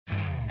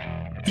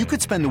You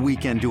could spend the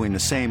weekend doing the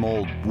same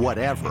old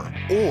whatever,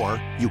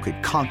 or you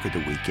could conquer the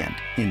weekend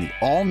in the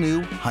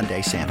all-new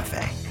Hyundai Santa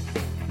Fe.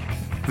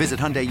 Visit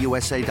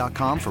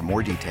HyundaiUSA.com for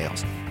more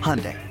details.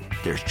 Hyundai,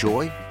 there's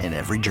joy in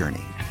every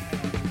journey.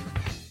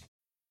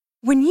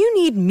 When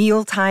you need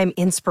mealtime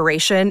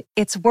inspiration,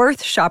 it's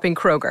worth shopping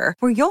Kroger,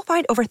 where you'll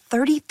find over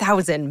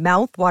 30,000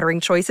 mouth-watering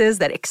choices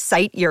that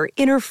excite your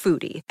inner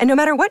foodie. And no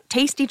matter what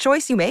tasty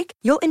choice you make,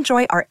 you'll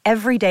enjoy our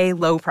everyday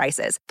low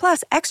prices,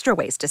 plus extra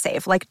ways to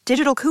save, like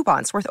digital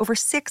coupons worth over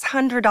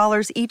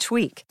 $600 each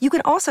week. You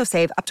can also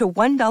save up to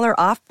 $1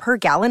 off per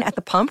gallon at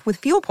the pump with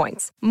fuel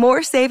points.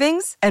 More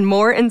savings and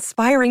more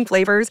inspiring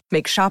flavors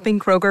make shopping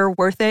Kroger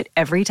worth it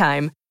every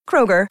time.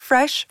 Kroger,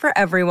 fresh for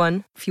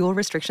everyone. Fuel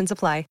restrictions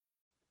apply.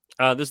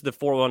 This is the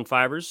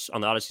 415ers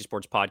on the Odyssey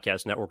Sports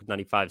Podcast Network with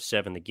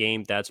 95.7 The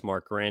Game. That's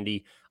Mark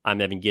Randy.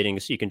 I'm Evan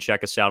Giddings. You can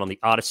check us out on the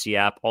Odyssey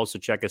app. Also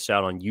check us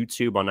out on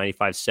YouTube on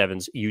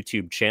 95.7's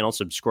YouTube channel.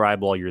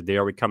 Subscribe while you're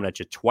there. We're coming at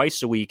you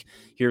twice a week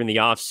here in the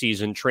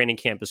off-season. Training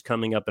camp is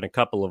coming up in a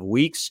couple of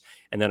weeks.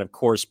 And then, of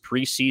course,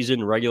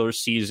 preseason, regular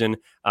season,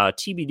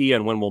 TBD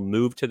on when we'll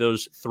move to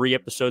those 3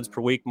 episodes per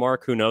week,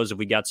 Mark. Who knows if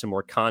we got some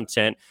more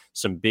content,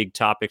 some big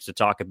topics to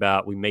talk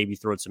about. We maybe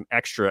throw some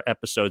extra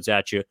episodes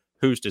at you.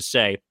 Who's to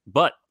say?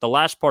 But the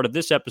last part of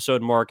this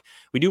episode, Mark,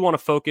 we do want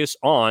to focus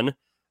on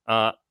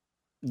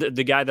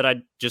the guy that I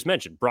just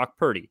mentioned, Brock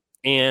Purdy.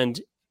 And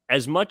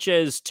as much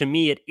as, to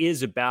me, it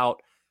is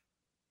about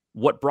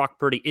what Brock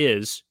Purdy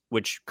is,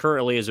 which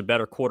currently is a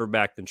better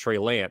quarterback than Trey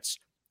Lance,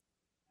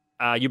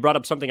 you brought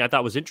up something I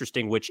thought was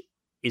interesting, which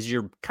is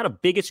your kind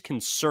of biggest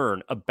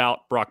concern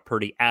about Brock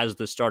Purdy as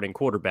the starting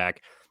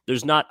quarterback.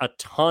 There's not a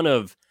ton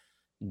of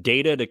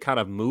data to kind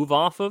of move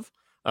off of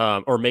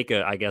or make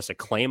a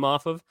claim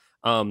off of.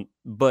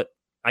 But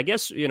I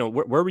guess,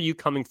 where were you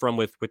coming from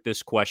with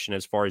this question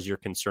as far as your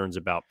concerns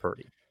about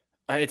Purdy?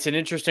 It's an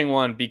interesting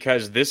one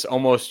because this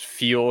almost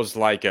feels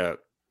like a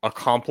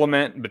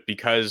compliment, but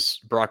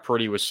because Brock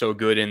Purdy was so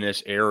good in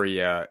this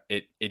area,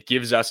 it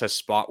gives us a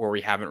spot where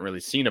we haven't really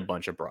seen a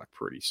bunch of Brock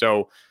Purdy.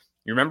 So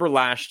you remember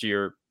last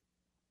year,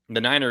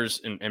 the Niners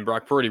and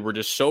Brock Purdy were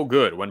just so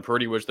good. When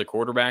Purdy was the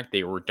quarterback,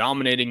 they were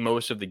dominating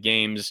most of the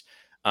games.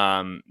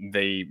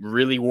 They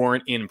really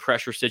weren't in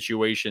pressure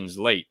situations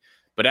late.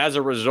 But as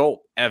a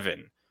result,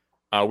 Evan,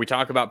 we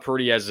talk about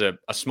Purdy as a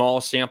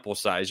small sample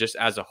size, just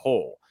as a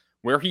whole.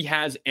 Where he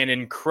has an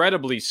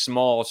incredibly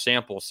small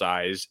sample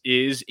size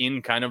is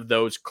in kind of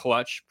those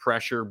clutch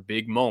pressure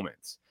big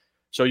moments.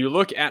 So you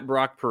look at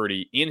Brock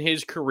Purdy in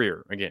his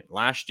career, again,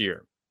 last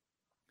year,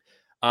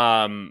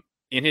 in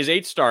his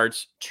 8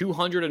 starts,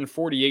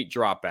 248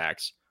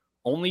 dropbacks,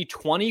 only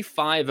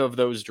 25 of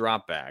those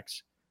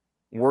dropbacks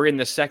were in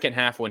the second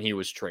half when he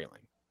was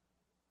trailing.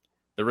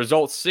 The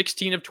results,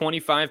 16 of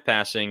 25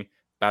 passing,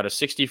 about a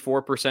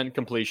 64%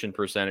 completion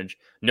percentage,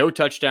 no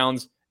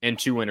touchdowns, and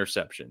 2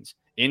 interceptions.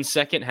 In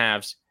second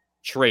halves,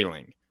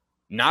 trailing.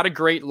 Not a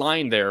great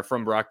line there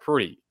from Brock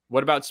Purdy.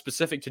 What about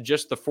specific to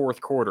just the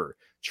fourth quarter?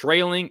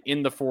 Trailing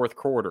in the fourth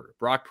quarter.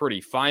 Brock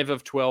Purdy, 5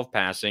 of 12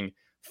 passing,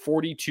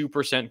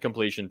 42%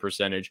 completion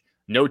percentage,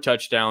 no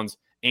touchdowns,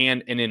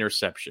 and an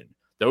interception.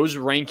 Those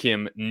rank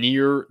him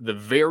near the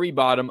very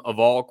bottom of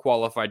all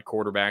qualified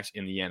quarterbacks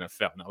in the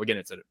NFL. Now, again,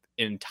 it's an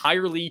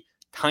entirely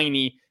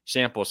tiny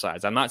sample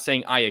size. I'm not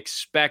saying I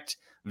expect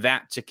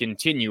that to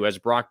continue as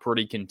Brock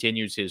Purdy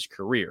continues his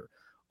career.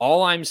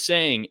 All I'm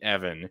saying,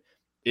 Evan,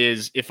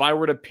 is if I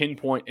were to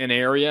pinpoint an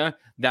area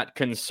that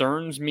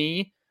concerns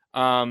me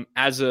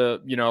as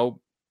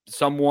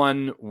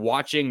someone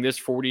watching this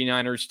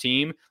 49ers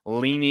team,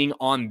 leaning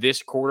on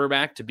this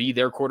quarterback to be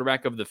their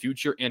quarterback of the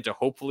future and to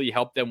hopefully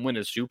help them win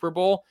a Super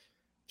Bowl,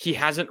 he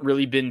hasn't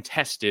really been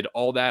tested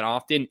all that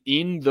often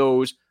in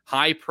those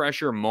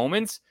high-pressure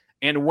moments.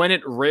 And when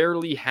it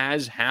rarely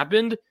has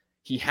happened,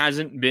 he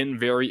hasn't been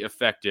very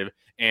effective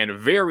and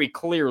very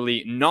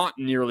clearly not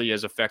nearly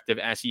as effective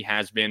as he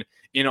has been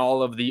in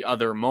all of the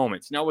other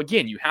moments. Now,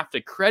 again, you have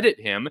to credit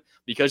him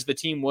because the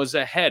team was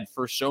ahead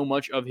for so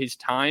much of his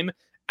time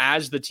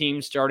as the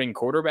team's starting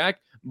quarterback.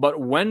 But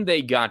when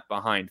they got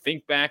behind,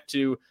 think back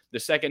to the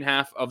second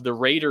half of the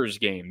Raiders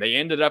game. They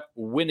ended up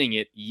winning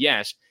it.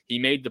 Yes, he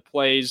made the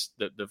plays,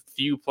 the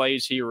few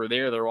plays here or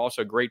there. There were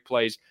also great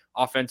plays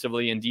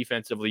offensively and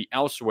defensively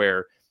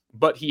elsewhere.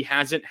 But he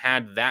hasn't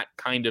had that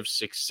kind of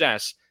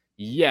success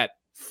yet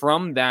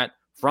from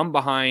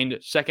behind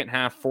second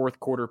half, fourth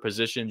quarter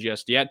position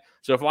just yet.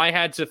 So if I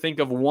had to think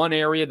of one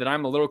area that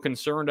I'm a little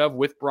concerned of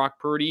with Brock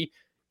Purdy,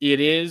 it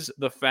is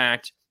the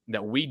fact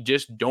that we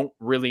just don't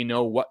really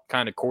know what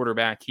kind of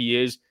quarterback he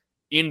is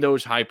in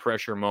those high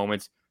pressure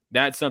moments.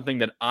 That's something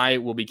that I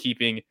will be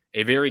keeping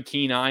a very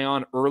keen eye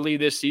on early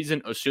this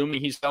season, assuming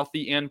he's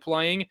healthy and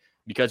playing,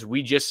 because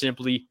we just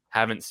simply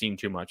haven't seen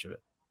too much of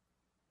it.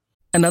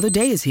 Another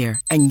day is here,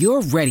 and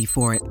you're ready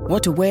for it.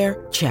 What to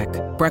wear? Check.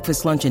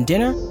 Breakfast, lunch, and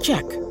dinner?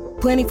 Check.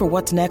 Planning for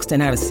what's next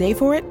and how to save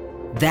for it?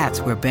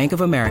 That's where Bank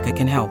of America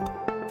can help.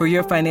 For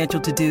your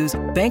financial to-dos,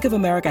 Bank of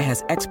America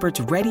has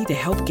experts ready to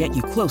help get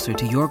you closer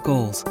to your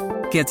goals.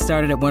 Get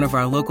started at one of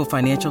our local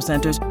financial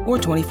centers or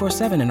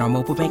 24/7 in our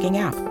mobile banking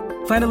app.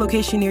 Find a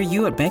location near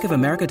you at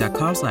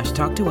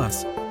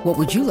bankofamerica.com/talktous. What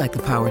would you like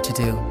the power to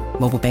do?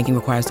 Mobile banking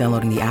requires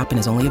downloading the app and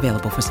is only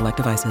available for select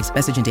devices.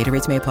 Message and data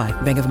rates may apply.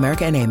 Bank of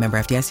America N.A., member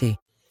FDIC.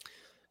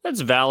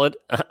 That's valid.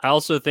 I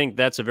also think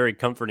that's a very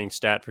comforting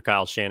stat for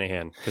Kyle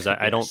Shanahan because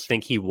I don't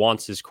think he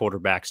wants his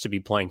quarterbacks to be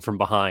playing from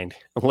behind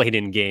late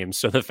in games.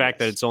 So the fact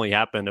that it's only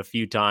happened a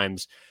few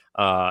times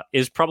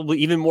is probably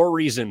even more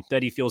reason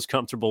that he feels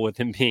comfortable with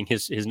him being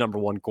his number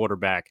one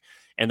quarterback.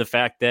 And the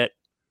fact that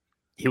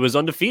he was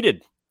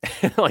undefeated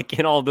like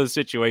in all of those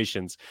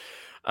situations.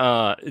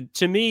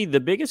 To me, the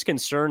biggest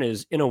concern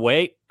is, in a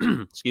way,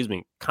 excuse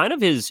me, kind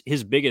of his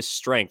biggest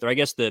strength, or I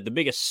guess the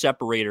biggest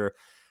separator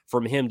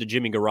from him to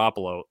Jimmy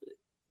Garoppolo.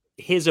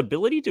 His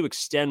ability to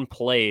extend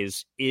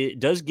plays, it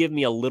does give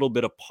me a little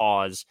bit of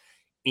pause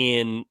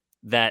in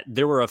that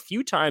there were a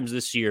few times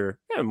this year,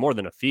 more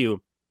than a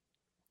few,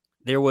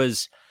 there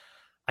was,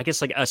 I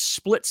guess, like a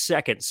split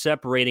second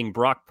separating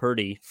Brock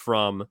Purdy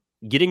from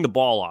getting the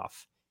ball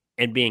off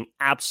and being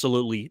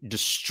absolutely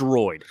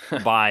destroyed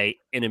by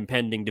an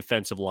impending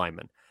defensive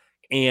lineman.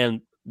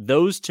 And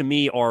those to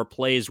me are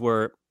plays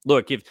where,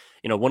 look, if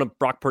one of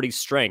Brock Purdy's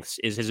strengths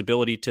is his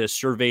ability to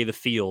survey the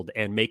field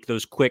and make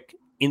those quick,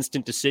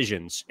 instant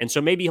decisions. And so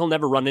maybe he'll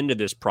never run into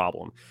this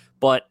problem.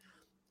 But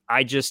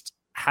I just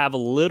have a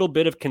little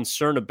bit of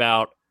concern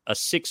about a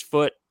 6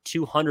 foot,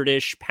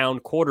 200-ish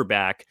pound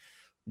quarterback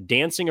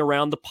dancing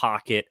around the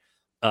pocket,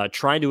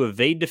 trying to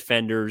evade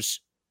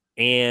defenders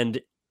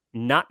and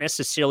not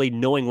necessarily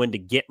knowing when to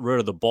get rid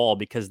of the ball,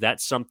 because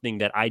that's something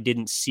that I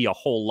didn't see a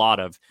whole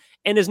lot of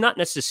and is not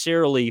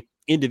necessarily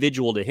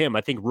individual to him.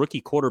 I think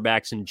rookie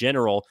quarterbacks in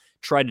general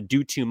try to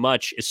do too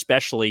much,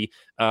 especially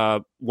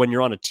when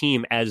you're on a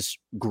team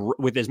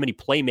with as many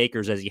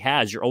playmakers as he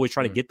has. You're always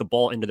trying to get the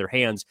ball into their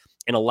hands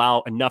and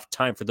allow enough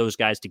time for those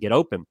guys to get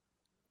open.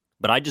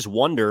 But I just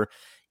wonder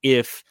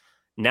if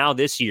now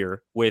this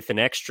year, with an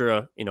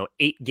extra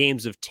 8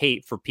 games of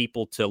tape for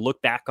people to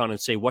look back on and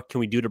say, what can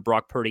we do to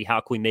Brock Purdy? How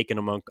can we make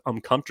him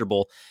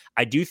uncomfortable?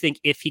 I do think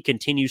if he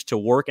continues to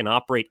work and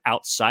operate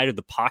outside of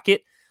the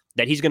pocket,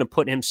 that he's going to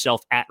put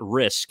himself at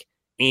risk.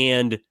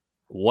 And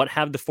what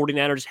have the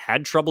 49ers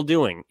had trouble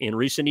doing in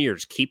recent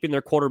years? Keeping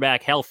their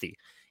quarterback healthy.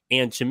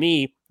 And to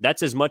me,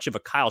 that's as much of a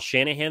Kyle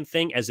Shanahan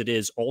thing as it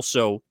is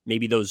also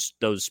maybe those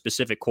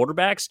specific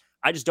quarterbacks.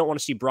 I just don't want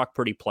to see Brock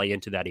Purdy play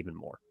into that even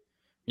more.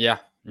 Yeah,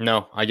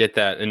 no, I get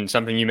that. And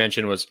something you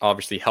mentioned was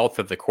obviously health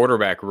of the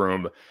quarterback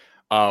room.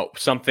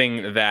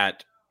 Something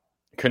that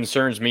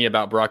concerns me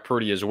about Brock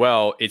Purdy as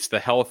well, it's the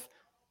health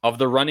of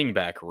the running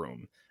back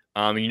room.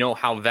 You know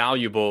how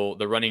valuable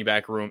the running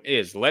back room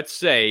is. Let's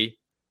say,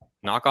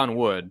 knock on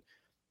wood,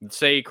 let's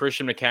say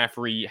Christian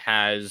McCaffrey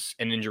has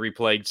an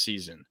injury-plagued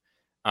season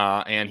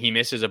and he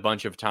misses a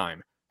bunch of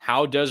time.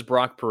 How does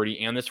Brock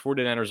Purdy and this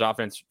 49ers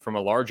offense, from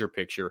a larger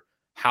picture,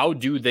 how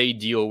do they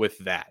deal with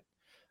that?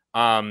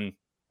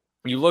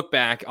 You look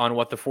back on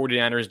what the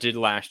 49ers did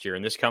last year,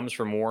 and this comes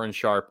from Warren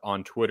Sharp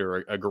on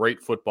Twitter, a great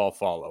football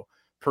follow.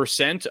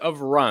 Percent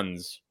of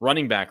runs,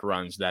 running back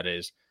runs, that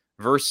is,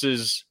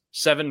 versus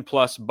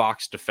 7+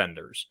 box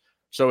defenders.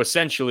 So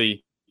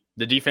essentially,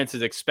 the defense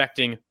is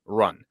expecting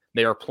run.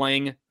 They are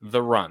playing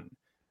the run.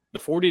 The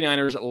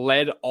 49ers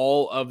led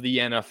all of the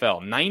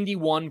NFL.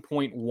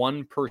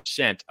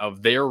 91.1%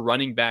 of their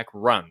running back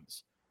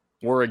runs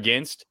were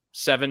against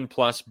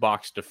 7+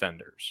 box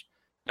defenders.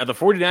 Now, the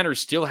 49ers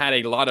still had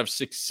a lot of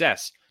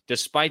success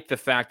despite the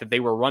fact that they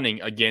were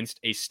running against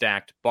a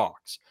stacked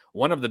box.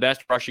 One of the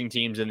best rushing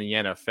teams in the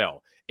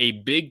NFL.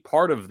 A big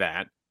part of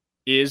that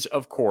is,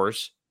 of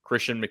course,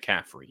 Christian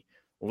McCaffrey.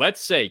 Let's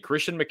say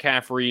Christian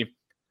McCaffrey,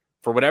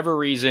 for whatever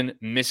reason,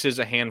 misses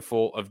a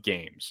handful of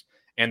games,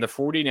 and the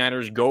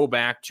 49ers go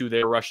back to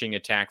their rushing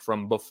attack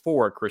from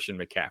before Christian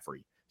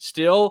McCaffrey.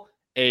 Still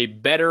a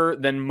better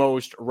than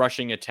most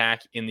rushing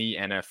attack in the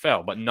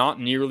NFL, but not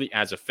nearly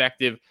as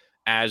effective,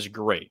 as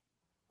great.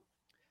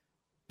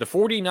 The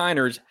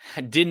 49ers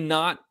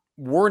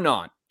were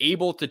not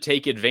able to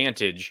take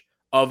advantage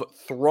of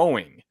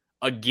throwing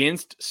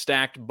against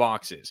stacked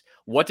boxes.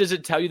 What does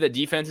it tell you that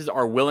defenses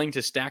are willing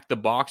to stack the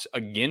box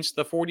against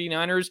the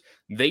 49ers?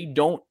 They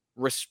don't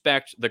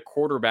respect the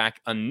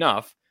quarterback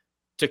enough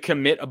to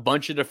commit a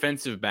bunch of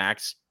defensive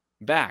backs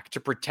back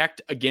to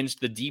protect against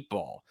the deep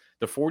ball.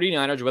 The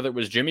 49ers, whether it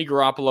was Jimmy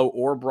Garoppolo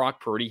or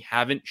Brock Purdy,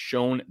 haven't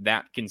shown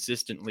that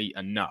consistently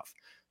enough.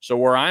 So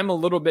where I'm a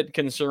little bit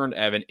concerned,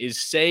 Evan,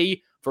 is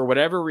say for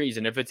whatever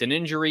reason, if it's an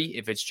injury,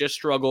 if it's just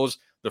struggles,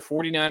 the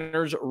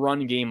 49ers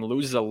run game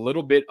loses a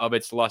little bit of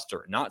its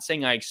luster. Not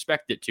saying I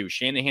expect it to.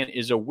 Shanahan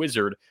is a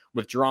wizard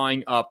with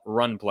drawing up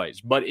run plays.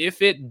 But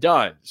if it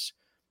does,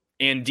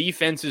 and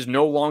defenses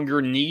no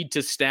longer need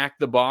to stack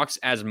the box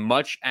as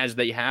much as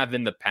they have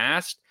in the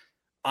past,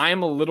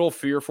 I'm a little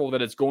fearful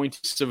that it's going to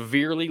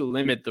severely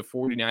limit the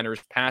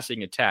 49ers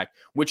passing attack,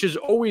 which has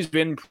always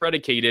been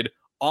predicated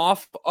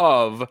off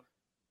of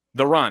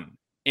the run.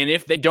 And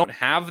if they don't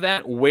have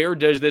that, where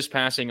does this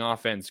passing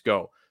offense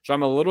go? So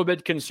I'm a little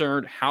bit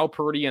concerned how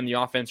Purdy and the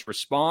offense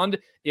respond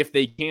if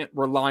they can't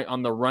rely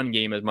on the run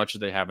game as much as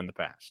they have in the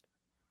past.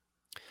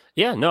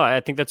 Yeah, no,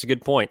 I think that's a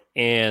good point.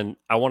 And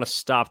I want to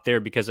stop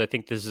there because I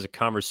think this is a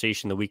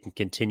conversation that we can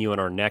continue in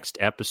our next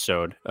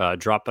episode,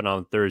 dropping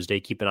on Thursday.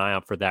 Keep an eye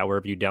out for that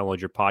wherever you download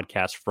your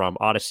podcast from,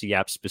 Odyssey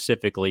app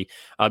specifically,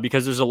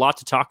 because there's a lot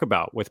to talk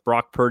about with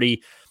Brock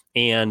Purdy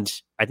and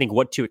I think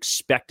what to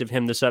expect of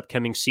him this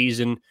upcoming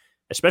season,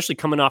 especially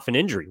coming off an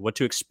injury, what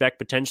to expect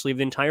potentially of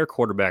the entire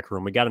quarterback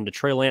room. We got into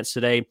Trey Lance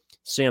today,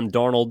 Sam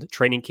Darnold.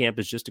 Training camp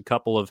is just a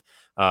couple of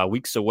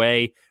weeks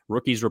away.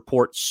 Rookies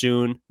report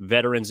soon,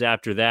 veterans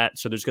after that.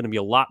 So there's going to be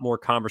a lot more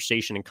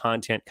conversation and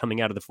content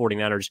coming out of the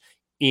 49ers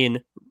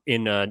in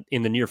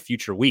the near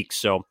future weeks.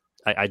 So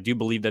I do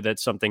believe that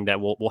that's something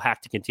that we'll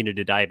have to continue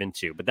to dive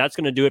into. But that's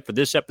going to do it for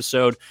this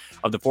episode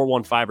of the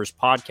 415ers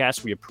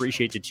podcast. We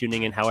appreciate you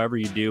tuning in however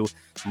you do.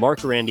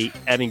 Mark Randy,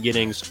 Evan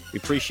Giddings, we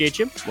appreciate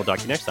you. We'll talk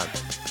to you next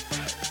time.